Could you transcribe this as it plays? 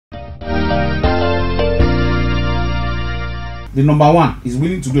The number one is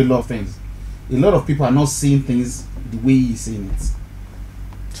willing to do a lot of things. A lot of people are not seeing things the way he's seeing it.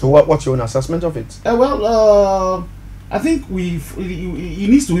 So what's your own assessment of it? I think he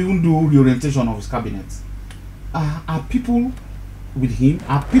needs to even do reorientation of his cabinet. Are people with him?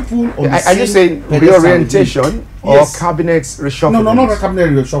 Are people on the Are you saying reorientation or yes. cabinet reshuffle? No, not a cabinet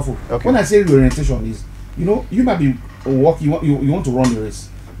reshuffle. Okay. When I say reorientation is, you might be walking, you want to run a race.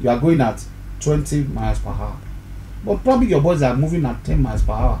 You are going at 20 miles per hour. But probably your boys are moving at 10 miles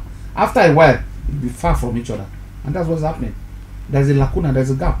per hour. After a while, you'll be far from each other. And that's what's happening. There's a lacuna, there's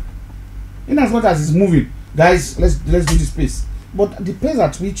a gap. In as much as it's moving, guys, let's do this pace. But the pace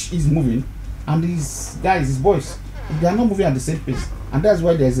at which he's moving and his guys, his boys, they are not moving at the same pace. And that's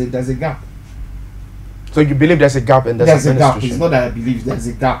why there's a gap. So you believe there's a gap in this administration? There's a gap. administration? It's not that I believe there's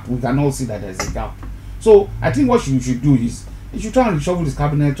a gap. We can all see that there's a gap. So I think what you should do is you should try and reshuffle this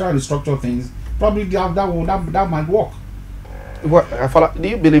cabinet, try and restructure things. Probably that might work. Do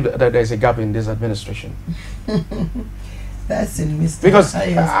you believe that there's a gap in this administration? That's in Mr. Because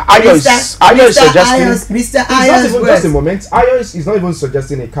Ayo is suggesting. Mr. Ayo's words. Just a moment. Ayo is not even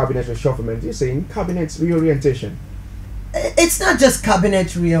suggesting a cabinet reshufflement. He's saying cabinet reorientation. It's not just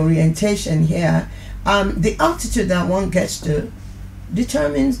cabinet reorientation here. The altitude that one gets to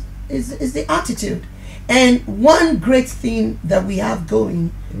determines is the attitude. And one great thing that we have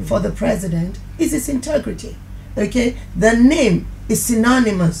going for the president is his integrity. Okay, the name is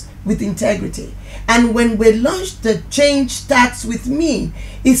synonymous with integrity. And when we launched the Change Starts With Me,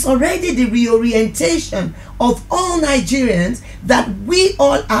 it's already the reorientation of all Nigerians that we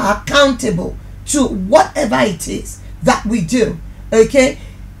all are accountable to whatever it is that we do. Okay,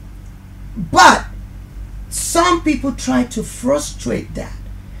 but some people try to frustrate that.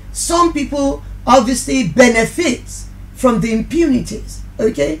 Some people obviously benefits from the impunities,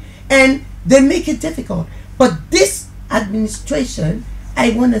 okay, and they make it difficult. But this administration,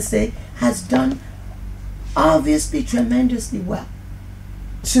 I want to say, has done obviously tremendously well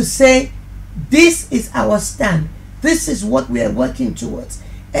to say this is our stand, this is what we are working towards.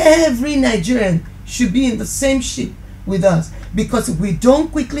 Every Nigerian should be in the same ship with us, because if we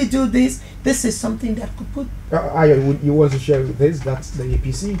don't quickly do this, this is something that could put You want to share with this that the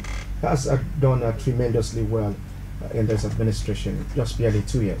APC has done tremendously well in this administration, just barely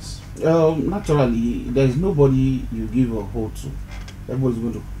 2 years. Naturally, there is nobody you give a hold to. Everybody's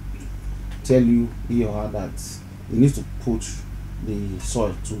going to tell you, he or her, that he needs to put the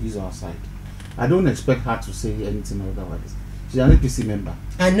soil to his or her side. I don't expect her to say anything otherwise. She's an APC member.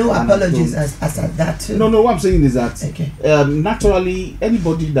 And no apologies as at that too. No, what I'm saying is that okay. Naturally,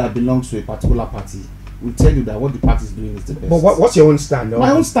 anybody that belongs to a particular party will tell you that what the party is doing is the best. But what's your own stand?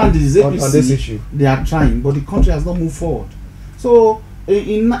 My own stand is APC, on this issue. They are trying, but the country has not moved forward. So,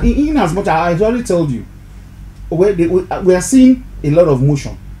 in as much as I already told you, we are seeing a lot of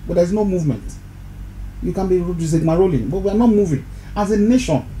motion, but there's no movement. You can be rolling, but we are not moving. As a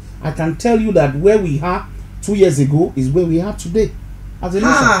nation, I can tell you that where we are 2 years ago is where we are today. As a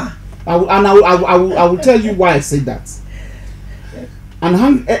nation, I will tell you why I say that.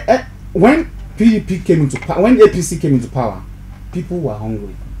 And when PDP came into power, when APC came into power, people were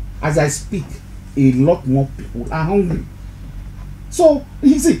hungry. As I speak, a lot more people are hungry. So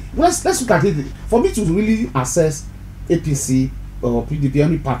you see, let's look at it. For me to really assess APC or PDP,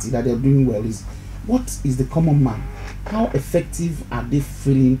 any party that they're doing well, is what is the common man? How effective are they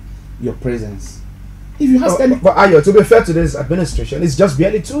feeling your presence? If you ask but Ayo, to be fair to this administration, it's just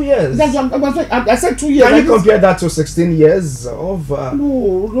barely 2 years. I said 2 years. Can you compare that to 16 years of a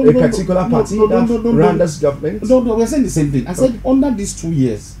particular party that ran this government? No, we're saying the same thing. I said under these 2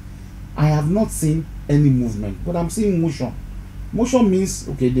 years, I have not seen any movement, but I'm seeing motion. Motion means,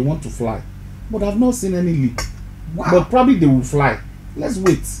 okay, they want to fly, but I've not seen any leap. Wow. But probably they will fly. Let's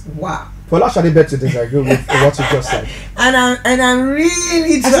wait. Wow. Well, actually, bet to disagree with what you just said. And I'm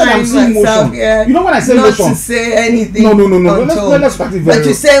really trying myself here. You know when I say not motion, to say anything. No. Let's practice very But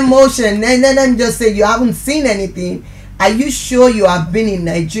you say motion, and then just say you haven't seen anything. Are you sure you have been in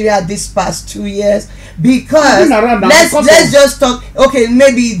Nigeria this past 2 years? Because let's just talk. Okay,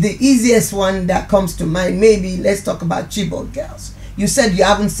 maybe the easiest one that comes to mind. Maybe let's talk about Chibok girls. You said you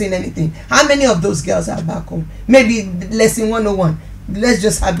haven't seen anything. How many of those girls are back home? Maybe lesson 101. Let's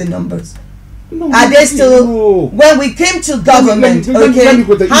just have the numbers. No, are they still? No. When we came to government,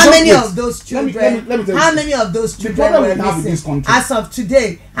 how many of those children? How many of those children were missing? As of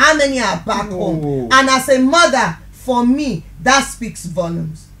today, how many are back home? And as a mother, for me, that speaks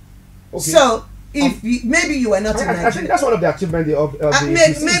volumes. Okay. So, if maybe you were not in Nigeria, I think that's one of the achievements of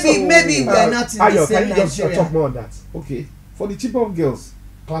maybe we are not in the same can you just Nigeria. talk more on that? Okay, for the Chibok girls,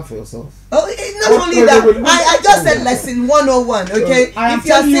 Clap for yourself. Oh, not only that, I just said lesson 101, okay? If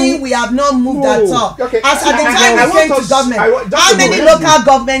you're saying we have not moved at all, okay. as at the time we came to government, how many local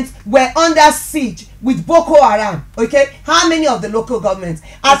governments were under siege with Boko Haram, okay? How many of the local governments?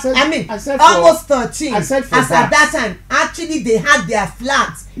 Almost 13. As at that time, actually they had their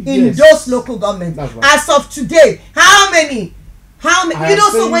flags in those local governments. Right. As of today, how many? You know,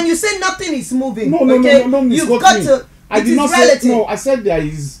 so when you say nothing is moving, you've got to. I did not say no. I said there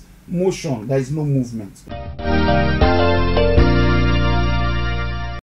is motion. There is no movement.